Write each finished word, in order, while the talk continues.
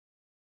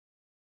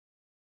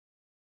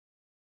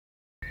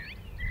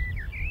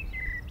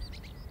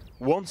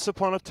Once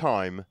upon a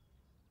time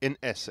in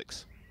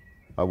Essex.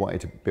 I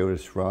wanted to build a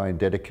shrine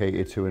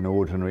dedicated to an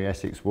ordinary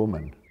Essex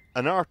woman.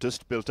 An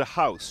artist built a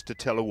house to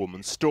tell a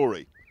woman's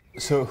story.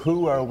 So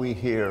who are we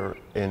here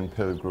in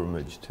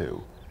pilgrimage to?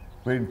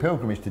 We're in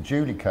pilgrimage to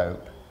Julie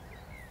Cope,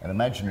 an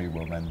imaginary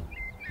woman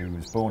who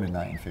was born in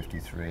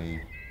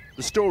 1953.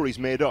 The story's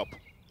made up,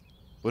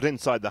 but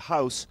inside the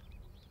house,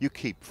 you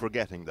keep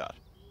forgetting that.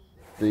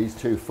 These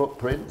two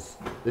footprints,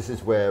 this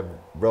is where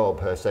Rob,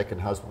 her second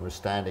husband, was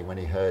standing when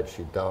he heard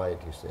she'd died,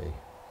 you see.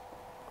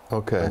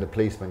 Okay. And the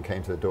policeman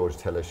came to the door to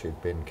tell her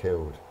she'd been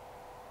killed.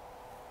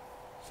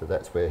 So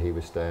that's where he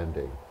was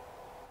standing.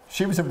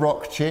 She was a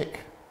rock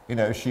chick, you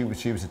know, she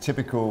was a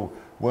typical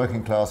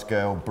working class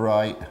girl,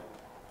 bright,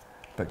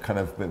 but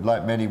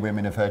like many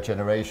women of her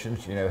generation,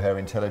 you know, her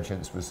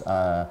intelligence was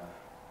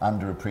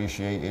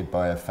underappreciated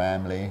by her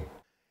family.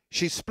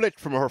 She split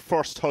from her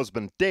first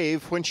husband,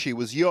 Dave, when she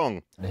was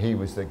young. He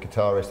was the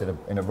guitarist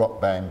in a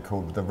rock band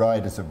called the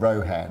Riders of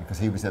Rohan, because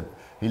he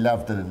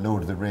loved the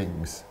Lord of the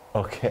Rings.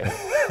 Okay.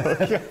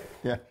 Okay.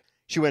 Yeah.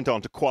 She went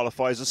on to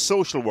qualify as a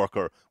social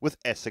worker with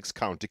Essex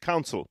County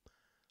Council.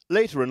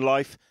 Later in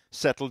life,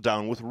 settled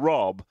down with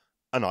Rob,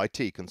 an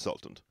IT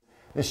consultant.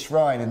 This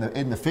shrine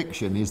in the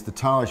fiction is the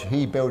Taj.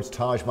 He builds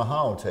Taj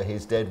Mahal to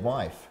his dead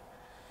wife.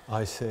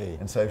 I see.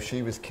 And so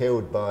she was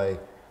killed by,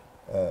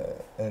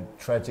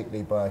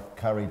 tragically, by a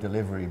curry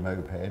delivery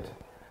moped.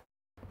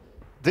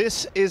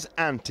 This is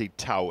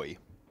Anti-Towie,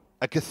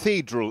 a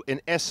cathedral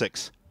in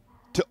Essex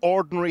to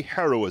ordinary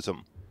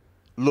heroism,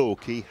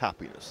 low-key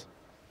happiness.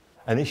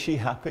 And is she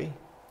happy?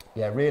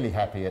 Yeah, really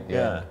happy at the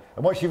end.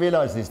 And what she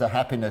realises is that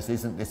happiness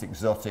isn't this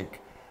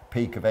exotic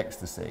peak of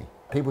ecstasy.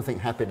 People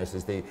think happiness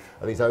is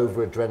are these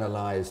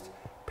over-adrenalised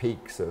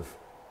peaks of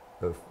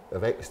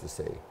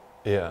ecstasy.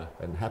 Yeah.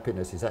 And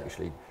happiness is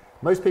actually,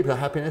 most people are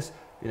happiness,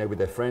 you know, with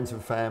their friends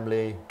and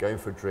family, going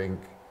for a drink,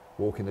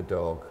 walking the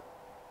dog,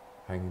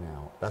 hanging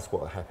out. That's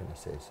what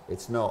happiness is.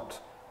 It's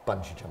not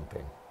bungee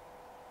jumping.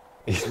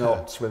 It's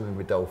not swimming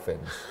with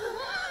dolphins.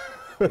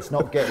 It's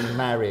not getting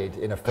married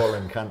in a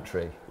foreign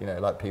country, you know,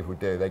 like people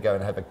do. They go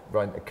and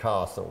rent a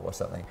castle or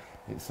something.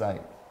 It's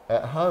like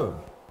at home.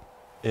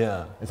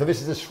 Yeah. And so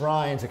this is a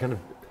shrine to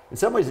in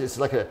some ways it's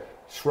like a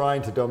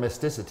shrine to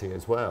domesticity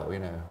as well, you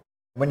know.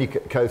 When you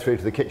go through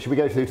to the kitchen, we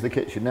go through to the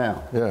kitchen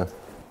now. Yeah.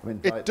 I mean,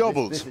 It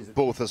doubles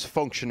both as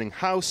functioning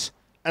house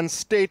and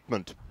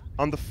statement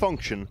on the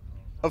function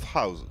of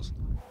houses.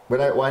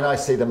 When I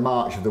see the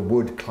march of the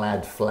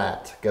wood-clad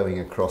flat going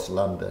across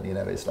London, you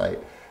know, it's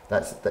like,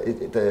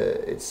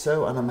 it's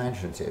so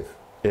unimaginative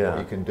what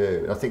you can do.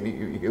 And I think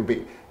it would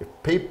be,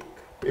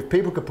 if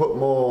people could put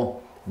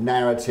more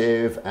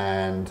narrative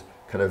and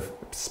kind of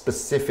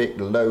specific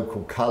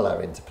local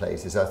colour into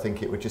places, I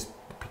think it would just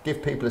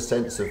give people a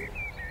sense of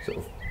sort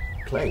of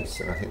place,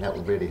 and I think that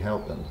would really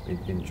help them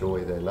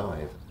enjoy their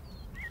lives.